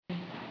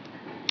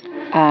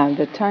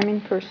The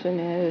timing person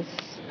is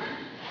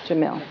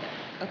Jamil.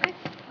 Okay.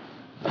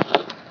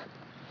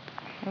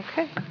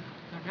 Okay,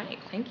 All right.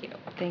 Thank you.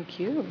 thank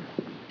you.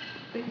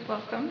 Please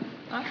welcome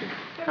Audrey.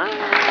 Hi.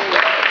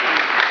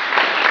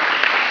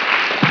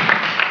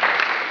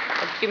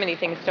 I have too many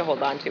things to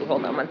hold on to.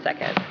 Hold on one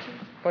second.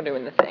 We're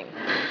doing the thing.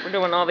 We're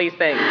doing all these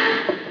things.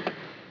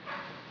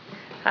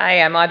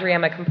 Hi, I'm Audrey.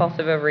 I'm a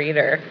compulsive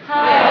overeater.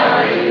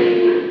 Hi,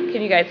 Audrey.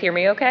 Can you guys hear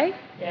me okay?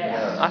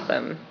 Yes.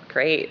 Awesome.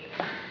 Great.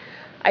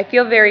 I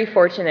feel very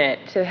fortunate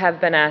to have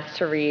been asked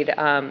to read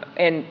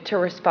and to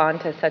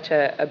respond to such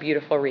a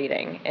beautiful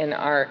reading in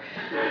our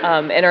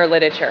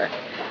literature.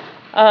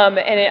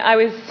 I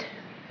was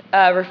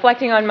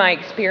reflecting on my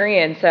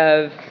experience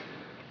of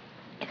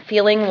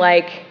feeling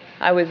like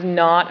I was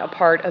not a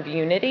part of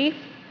unity,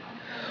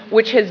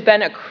 which has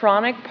been a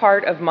chronic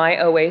part of my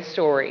OA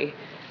story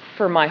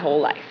for my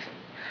whole life.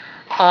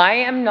 I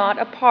am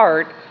not a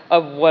part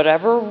of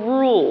whatever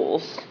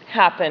rules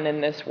happen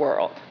in this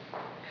world.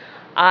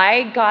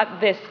 I got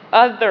this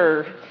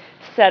other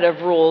set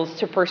of rules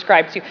to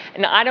prescribe to,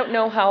 and I don't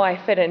know how I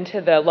fit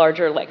into the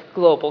larger, like,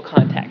 global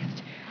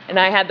context. And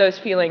I had those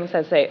feelings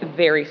as a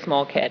very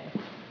small kid.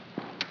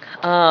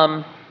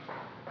 So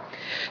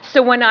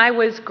when I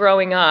was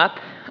growing up,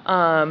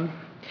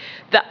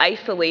 the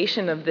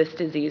isolation of this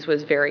disease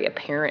was very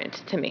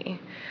apparent to me.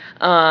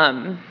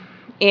 And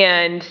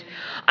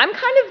I'm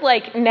kind of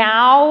like,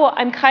 now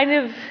I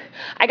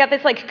got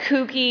this like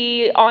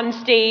kooky on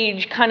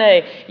stage kind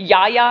of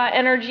yaya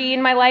energy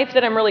in my life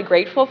that I'm really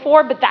grateful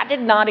for, but that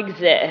did not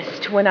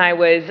exist when I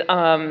was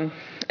a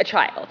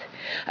child.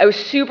 I was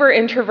super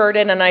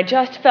introverted, and I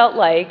just felt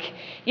like,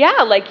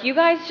 yeah, like you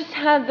guys just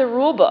had the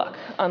rule book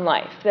on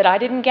life that I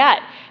didn't get,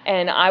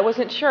 and I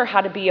wasn't sure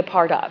how to be a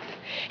part of.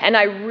 And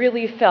I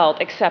really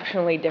felt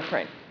exceptionally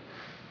different.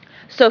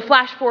 So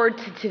flash forward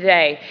to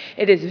today,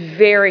 it is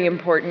very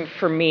important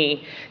for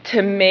me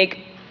to make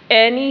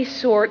any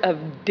sort of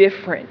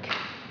different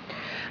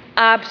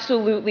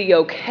absolutely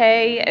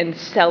okay and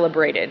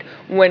celebrated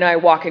when I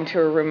walk into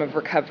a room of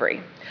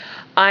recovery.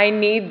 I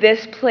need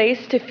this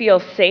place to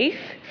feel safe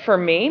for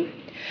me,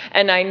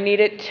 and I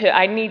need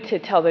to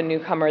tell the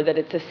newcomer that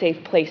it's a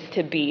safe place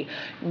to be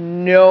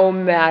no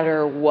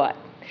matter what.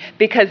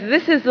 Because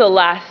this is the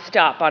last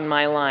stop on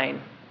my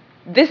line.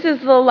 This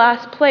is the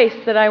last place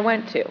that I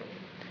went to.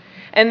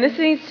 And this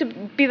needs to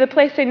be the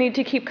place I need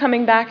to keep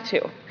coming back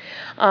to.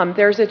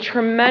 There's a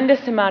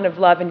tremendous amount of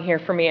love in here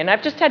for me. And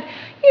I've just had,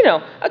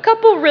 a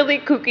couple really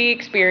kooky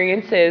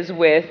experiences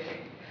with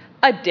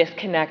a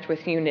disconnect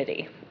with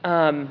unity.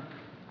 And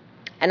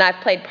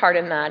I've played part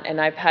in that, and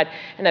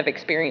I've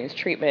experienced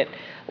treatment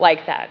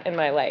like that in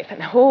my life.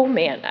 And oh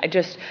man,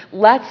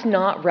 let's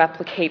not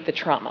replicate the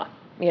trauma,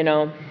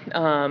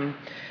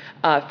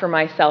 for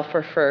myself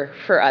or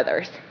for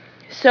others.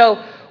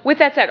 So with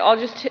that said,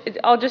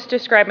 I'll just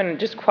describe and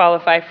just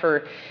qualify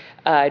for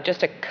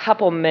just a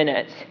couple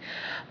minutes.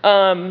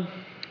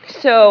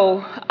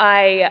 So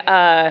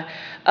I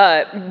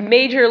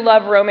major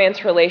love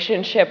romance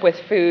relationship with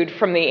food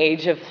from the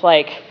age of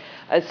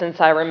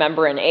since I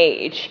remember an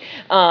age.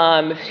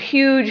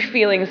 Huge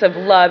feelings of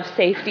love,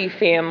 safety,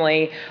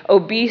 family,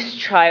 obese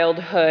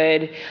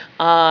childhood,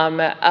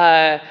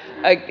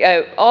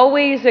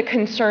 always a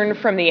concern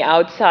from the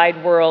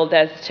outside world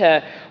as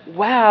to,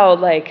 wow,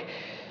 like,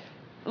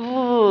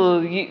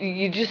 ooh,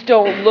 you just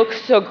don't look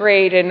so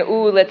great, and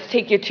ooh, let's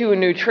take you to a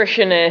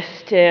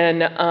nutritionist,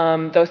 and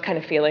those kind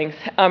of feelings,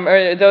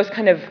 or those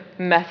kind of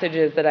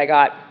messages that I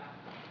got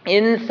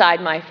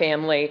inside my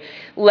family.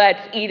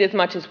 Let's eat as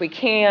much as we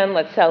can,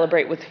 let's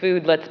celebrate with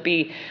food, let's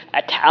be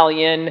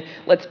Italian,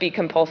 let's be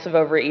compulsive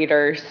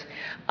overeaters.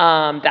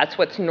 That's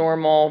what's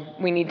normal.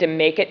 We need to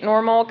make it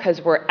normal because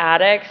we're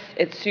addicts.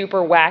 It's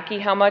super wacky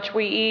how much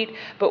we eat,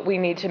 but we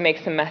need to make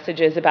some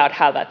messages about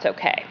how that's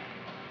okay.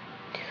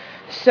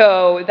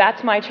 So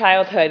that's my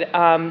childhood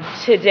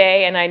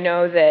today, and I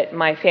know that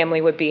my family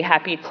would be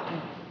happy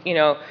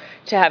to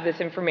have this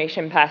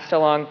information passed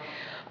along.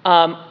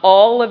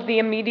 All of the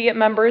immediate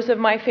members of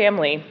my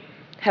family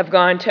have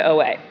gone to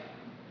OA.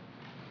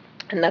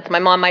 And that's my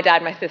mom, my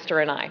dad, my sister,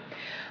 and I.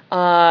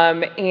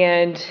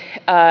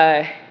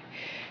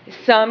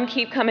 Some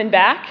keep coming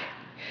back,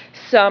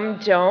 some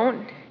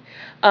don't.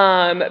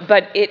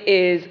 But it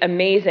is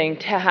amazing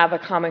to have a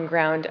common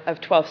ground of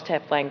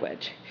 12-step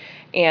language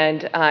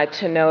and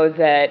to know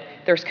that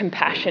there's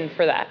compassion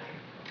for that.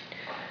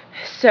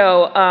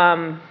 So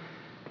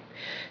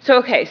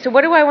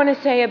what do I want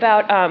to say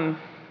about...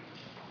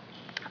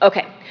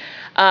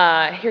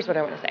 here's what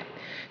I want to say.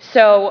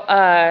 So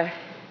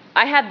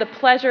I had the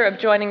pleasure of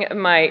joining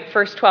my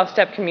first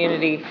 12-step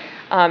community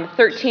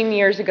 13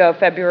 years ago,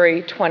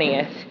 February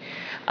 20th.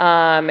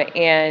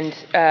 And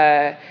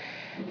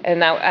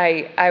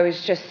that I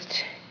was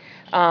just,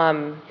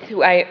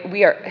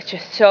 we are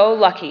just so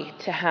lucky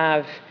to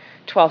have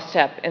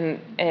 12-step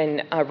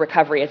in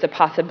recovery as a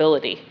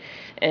possibility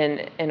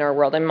in our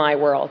world, in my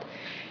world.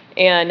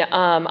 And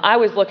I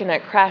was looking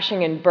at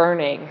crashing and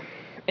burning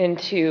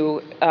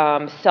into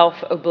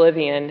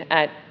self-oblivion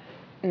at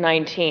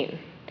 19.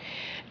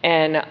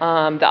 And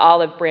the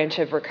olive branch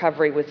of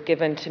recovery was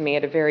given to me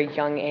at a very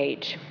young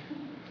age.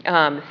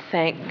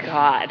 Thank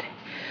God.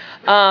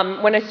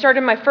 When I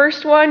started my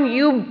first one,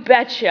 you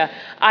betcha,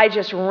 I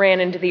just ran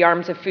into the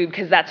arms of food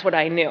because that's what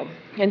I knew.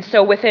 And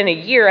so within a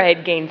year, I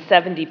had gained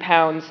 70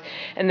 pounds,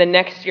 and the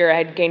next year I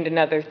had gained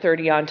another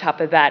 30 on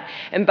top of that.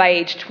 And by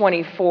age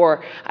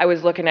 24, I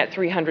was looking at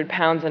 300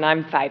 pounds, and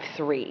I'm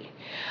 5'3".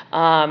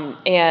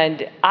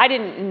 And I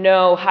didn't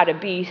know how to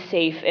be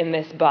safe in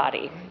this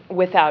body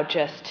without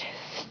just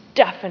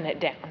stuffing it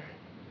down.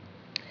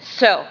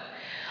 So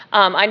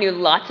I knew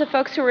lots of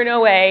folks who were in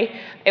OA.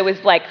 It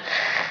was like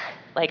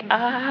I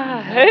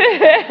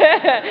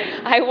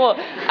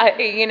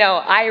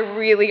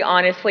really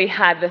honestly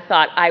had the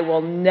thought, I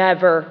will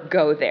never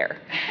go there.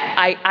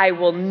 I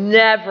will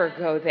never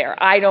go there.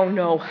 I don't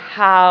know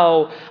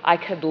how I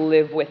could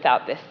live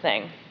without this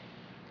thing.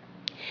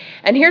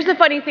 And here's the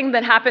funny thing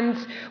that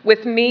happens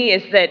with me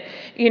is that,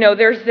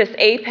 there's this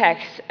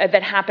apex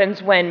that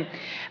happens when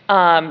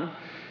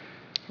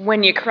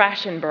you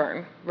crash and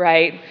burn,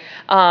 right?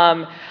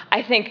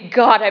 I think,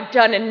 God, I've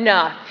done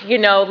enough,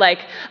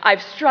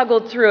 I've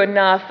struggled through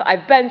enough,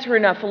 I've been through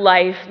enough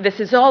life, this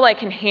is all I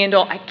can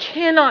handle, I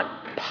cannot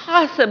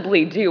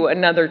possibly do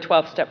another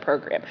 12-step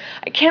program.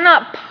 I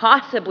cannot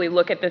possibly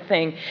look at the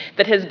thing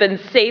that has been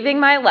saving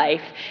my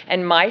life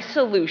and my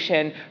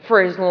solution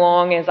for as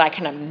long as I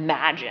can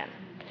imagine.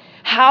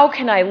 How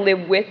can I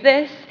live with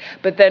this?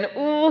 But then,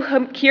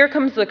 here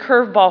comes the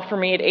curveball for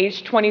me at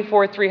age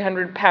 24,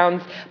 300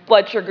 pounds,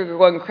 blood sugar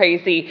going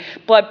crazy,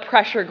 blood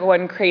pressure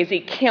going crazy,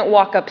 can't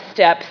walk up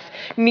steps,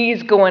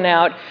 knees going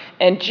out,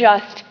 and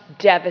just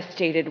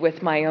devastated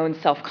with my own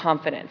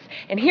self-confidence.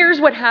 And here's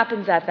what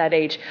happens at that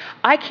age.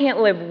 I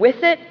can't live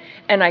with it,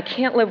 and I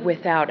can't live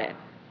without it.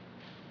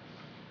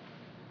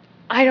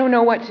 I don't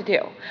know what to do.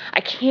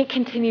 I can't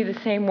continue the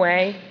same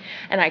way,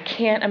 and I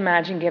can't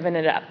imagine giving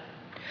it up.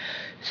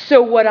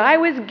 So what I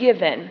was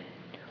given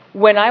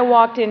when I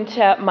walked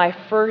into my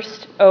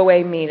first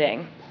OA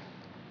meeting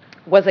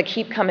was a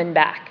keep coming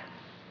back.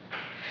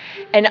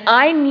 And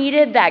I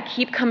needed that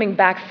keep coming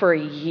back for a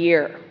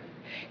year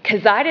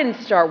because I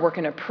didn't start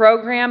working a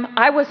program.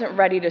 I wasn't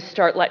ready to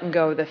start letting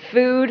go of the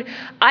food.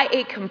 I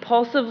ate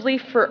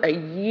compulsively for a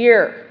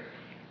year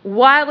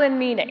while in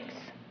meetings.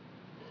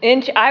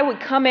 And I would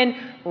come in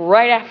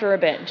right after a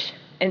binge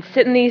and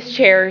sit in these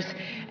chairs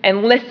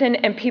and listen,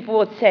 and people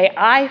would say,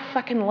 I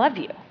fucking love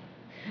you.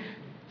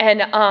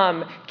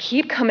 And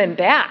keep coming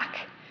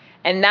back.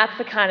 And that's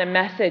the kind of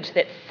message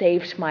that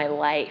saved my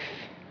life.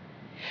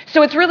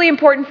 So it's really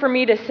important for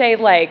me to say,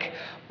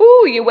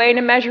 ooh, you weighing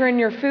and measuring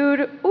your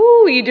food?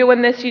 Ooh, you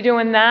doing this, you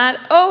doing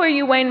that? Oh, are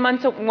you weighing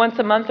once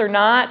a month or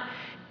not?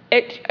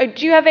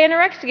 Do you have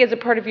anorexia as a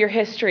part of your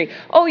history?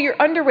 Oh, you're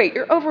underweight,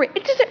 you're overweight.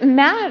 It doesn't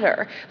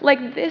matter.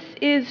 This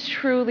is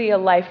truly a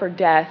life or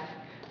death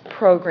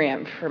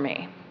program for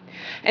me.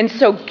 And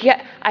so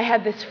I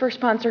had this first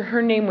sponsor,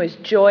 her name was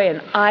Joy,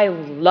 and I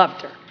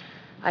loved her.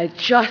 I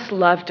just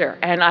loved her.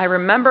 And I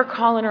remember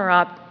calling her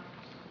up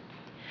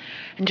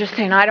and just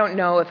saying, I don't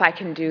know if I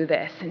can do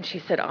this. And she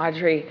said,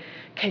 Audrey,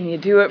 can you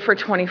do it for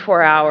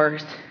 24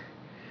 hours?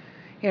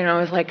 I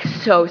was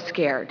so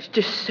scared,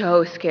 just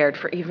so scared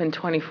for even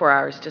 24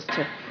 hours just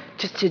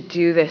to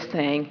do this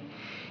thing.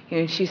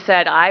 She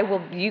said,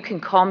 you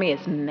can call me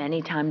as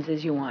many times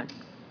as you want.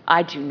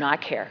 I do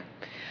not care.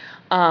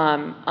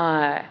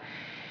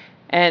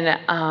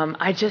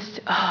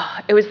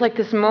 It was like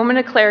this moment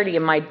of clarity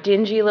in my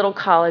dingy little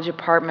college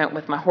apartment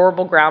with my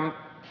horrible brown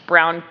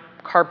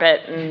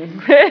carpet,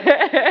 and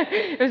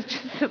it was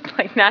just this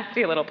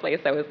nasty little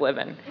place I was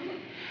living.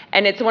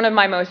 And it's one of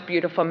my most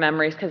beautiful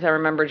memories because I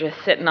remember just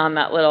sitting on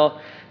that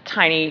little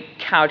tiny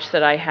couch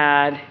that I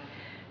had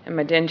in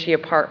my dingy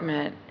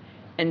apartment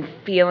and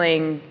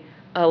feeling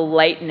a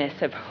lightness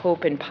of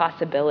hope and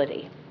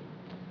possibility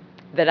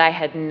that I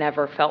had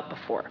never felt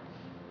before.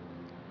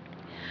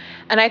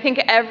 And I think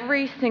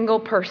every single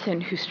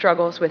person who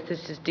struggles with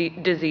this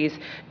disease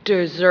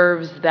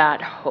deserves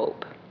that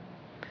hope,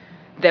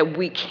 that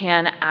we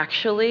can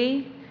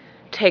actually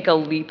take a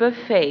leap of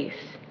faith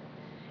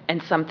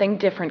and something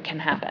different can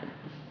happen.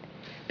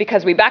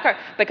 Because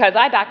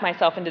I back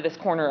myself into this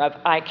corner of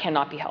I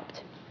cannot be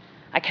helped.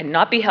 I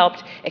cannot be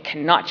helped. It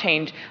cannot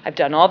change. I've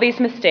done all these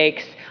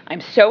mistakes.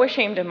 I'm so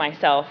ashamed of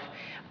myself.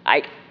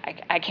 I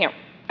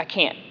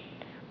can't.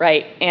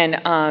 Right?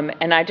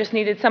 And I just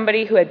needed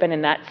somebody who had been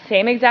in that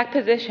same exact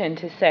position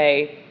to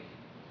say,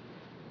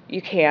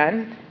 you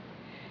can,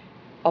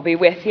 I'll be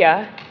with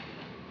you.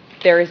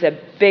 There is a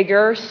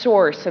bigger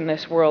source in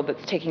this world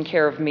that's taking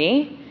care of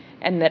me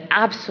and that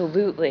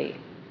absolutely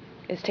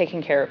is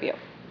taking care of you.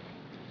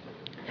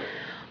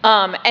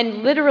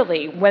 And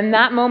literally, when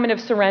that moment of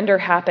surrender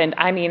happened,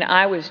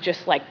 I was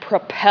just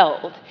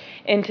propelled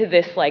into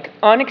this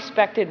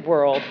unexpected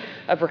world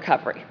of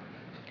recovery.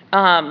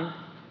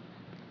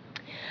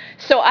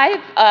 So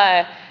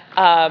I've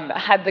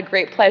had the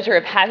great pleasure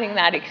of having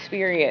that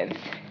experience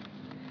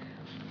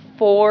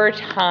 4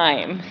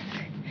 times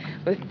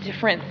with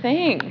different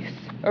things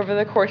over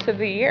the course of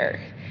the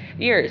year.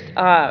 years.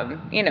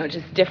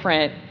 Just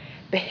different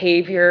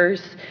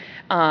behaviors,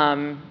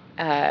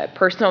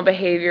 personal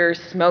behaviors,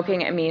 smoking,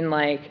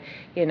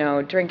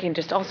 drinking,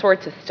 just all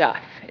sorts of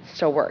stuff. It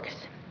still works.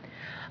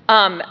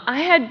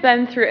 I had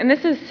been through, and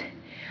this is,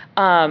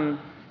 how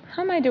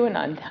am I doing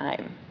on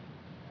time?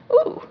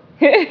 Ooh.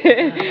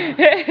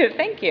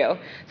 Thank you.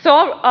 So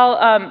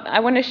I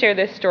want to share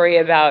this story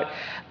about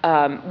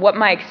what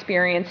my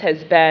experience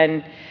has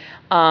been.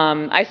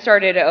 I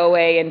started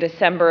OA in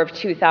December of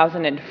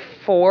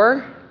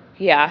 2004.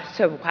 Yeah,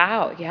 so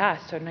wow, yeah,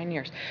 so 9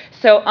 years.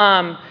 So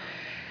I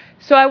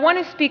want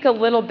to speak a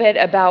little bit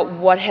about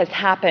what has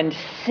happened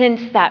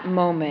since that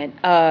moment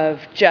of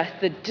just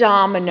the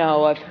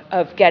domino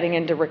of getting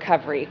into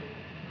recovery.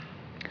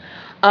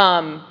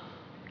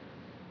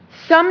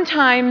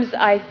 Sometimes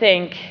I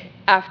think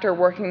after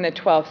working the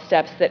 12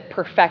 steps that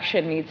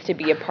perfection needs to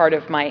be a part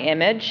of my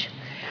image.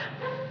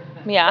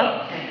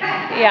 Yeah.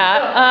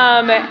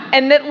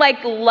 And that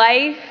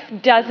life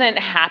doesn't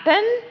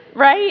happen,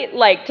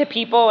 right? To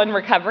people in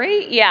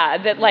recovery. Yeah,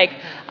 that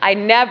I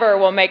never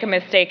will make a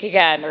mistake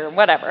again or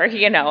whatever, I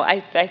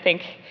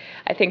think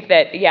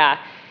that,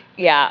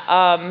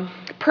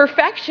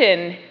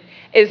 perfection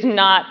is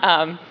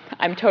not,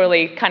 I'm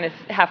totally kind of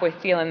halfway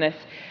stealing this.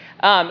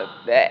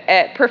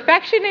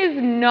 Perfection is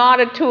not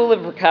a tool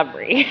of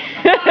recovery.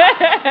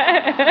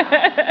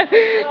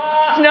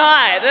 It's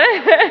not.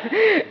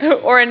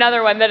 Or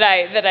another one that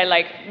I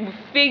like,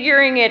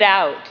 figuring it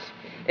out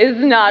is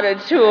not a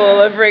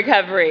tool of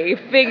recovery.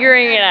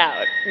 Figuring it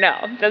out, no,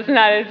 that's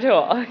not a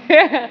tool.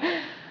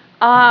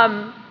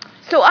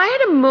 So I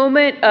had a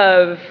moment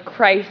of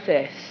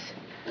crisis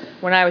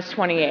when I was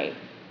 28.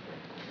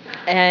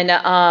 And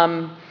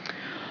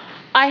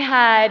I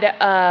had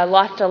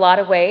lost a lot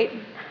of weight.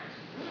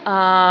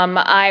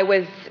 I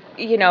was,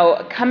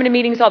 coming to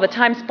meetings all the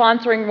time,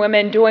 sponsoring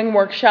women, doing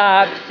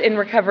workshops in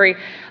recovery.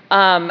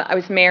 I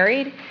was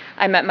married.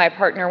 I met my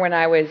partner when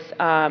I was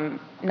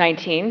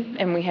 19,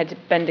 and we had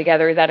been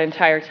together that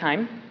entire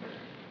time.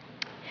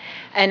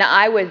 And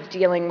I was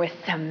dealing with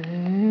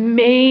some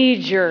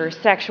major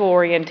sexual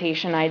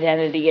orientation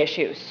identity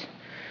issues.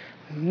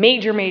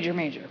 Major.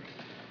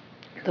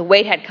 The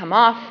weight had come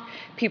off.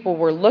 People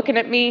were looking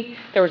at me.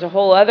 There was a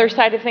whole other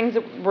side of things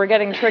that were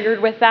getting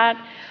triggered with that.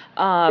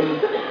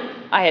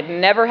 I had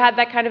never had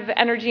that kind of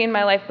energy in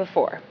my life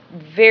before.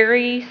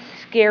 Very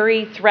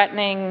scary,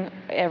 threatening,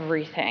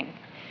 everything.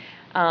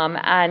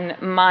 And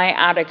my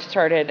addict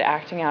started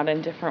acting out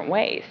in different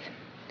ways.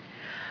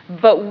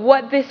 But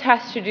what this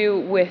has to do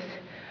with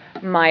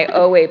my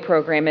OA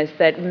program is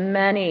that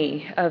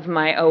many of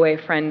my OA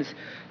friends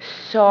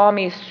saw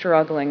me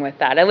struggling with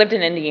that. I lived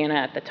in Indiana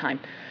at the time.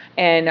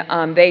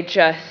 And they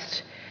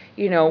just,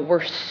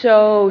 were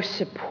so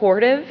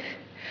supportive.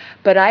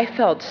 But I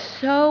felt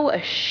so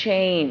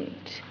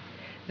ashamed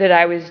that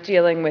I was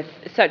dealing with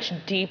such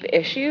deep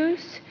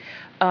issues.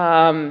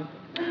 And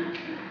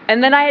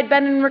then I had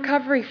been in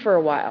recovery for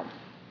a while.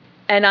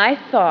 And I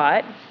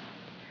thought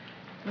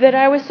that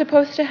I was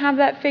supposed to have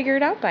that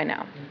figured out by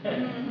now.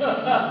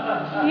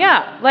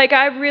 Yeah,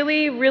 I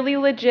really, really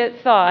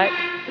legit thought,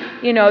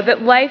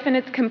 that life and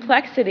its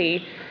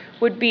complexity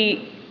would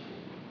be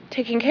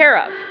taken care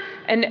of.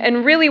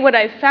 And really what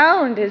I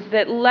found is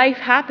that life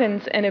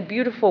happens in a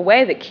beautiful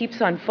way that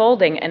keeps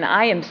unfolding, and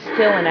I am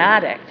still an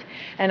addict,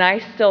 and I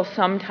still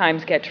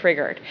sometimes get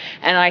triggered,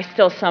 and I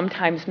still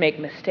sometimes make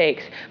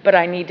mistakes, but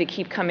I need to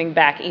keep coming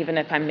back even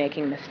if I'm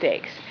making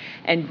mistakes.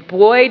 And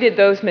boy, did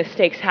those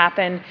mistakes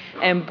happen,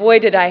 and boy,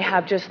 did I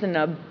have just an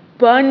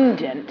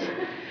abundant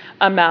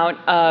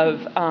amount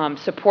of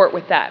support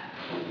with that.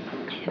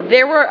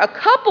 There were a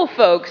couple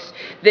folks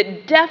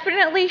that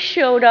definitely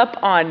showed up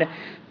on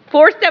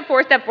four step,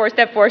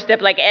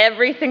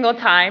 every single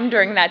time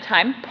during that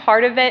time.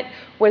 Part of it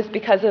was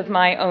because of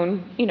my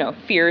own,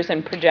 fears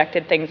and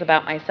projected things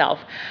about myself.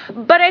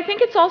 But I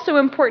think it's also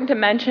important to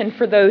mention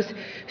for those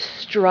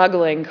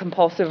struggling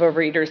compulsive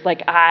overeaters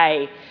like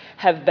I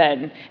have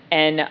been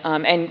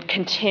and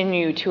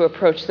continue to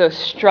approach those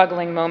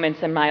struggling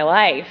moments in my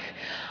life.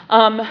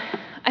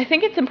 I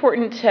think it's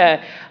important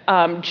to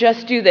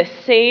just do the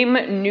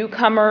same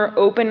newcomer,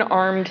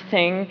 open-armed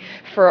thing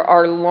for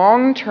our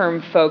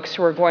long-term folks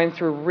who are going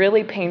through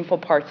really painful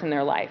parts in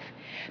their life.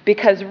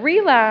 Because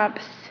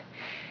relapse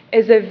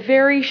is a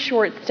very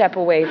short step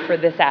away for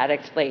this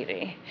addict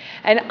lady.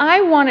 And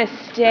I want to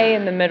stay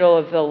in the middle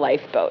of the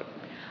lifeboat.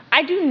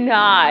 I do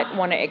not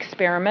want to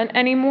experiment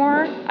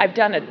anymore. I've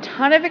done a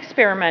ton of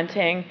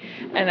experimenting,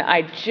 and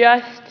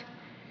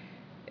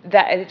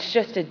it's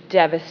just a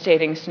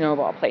devastating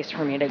snowball place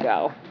for me to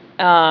go.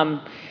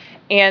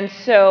 And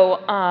so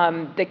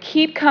the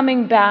keep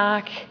coming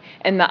back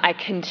and I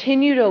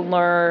continue to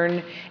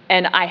learn,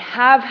 and I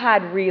have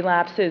had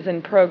relapses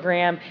in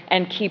program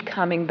and keep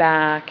coming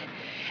back,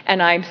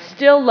 and I'm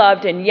still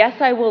loved, and yes,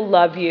 I will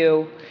love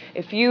you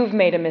if you've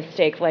made a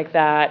mistake like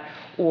that,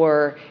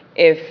 or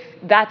if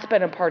that's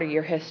been a part of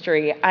your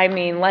history.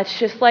 Let's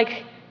just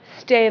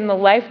stay in the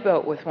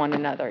lifeboat with one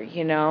another,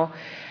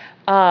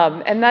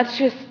 And that's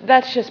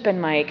just been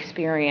my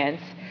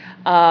experience.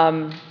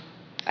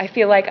 I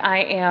feel like I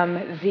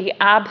am the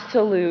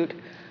absolute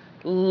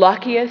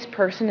luckiest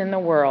person in the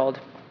world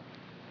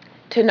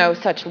to know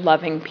such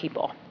loving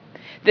people.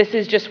 This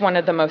is just one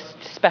of the most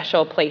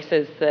special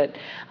places that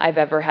I've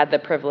ever had the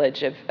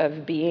privilege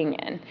of being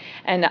in,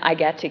 and I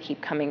get to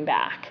keep coming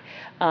back.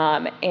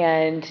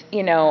 And,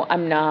 you know,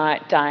 I'm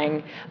not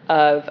dying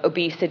of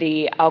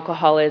obesity,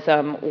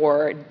 alcoholism,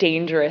 or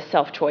dangerous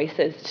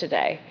self-choices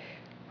today.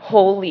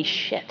 Holy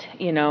shit,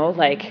 you know,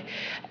 like,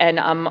 and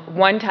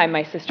one time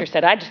my sister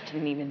said, I just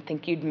didn't even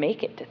think you'd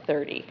make it to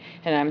 30,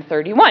 and I'm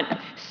 31.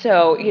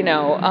 So, you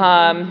know,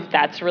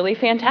 that's really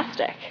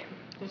fantastic.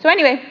 So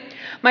anyway,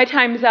 my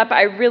time's up.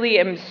 I really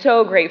am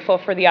so grateful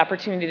for the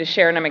opportunity to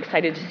share, and I'm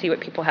excited to see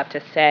what people have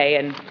to say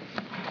and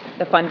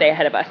the fun day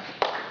ahead of us.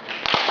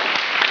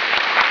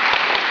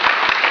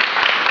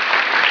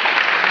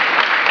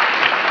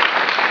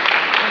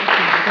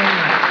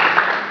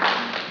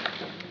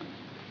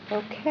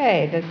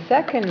 Okay, the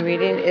second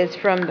reading is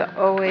from the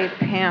OA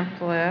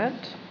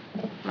pamphlet,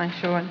 my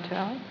show and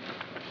tell.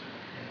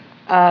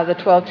 The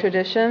 12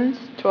 traditions,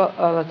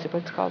 let's see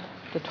what it's called.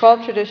 The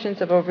 12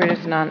 traditions of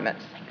Overeaters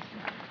Anonymous.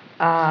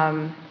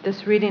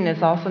 This reading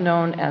is also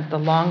known as the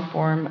long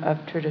form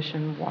of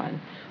Tradition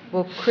 1.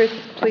 Will Chris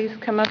please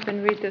come up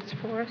and read this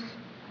for us?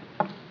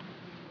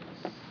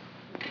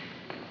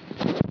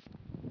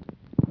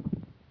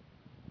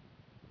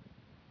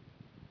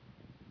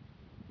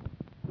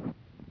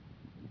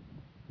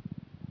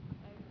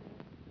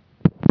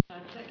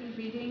 Second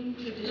reading,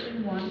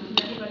 Tradition 1.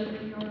 Can everybody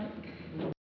hear me all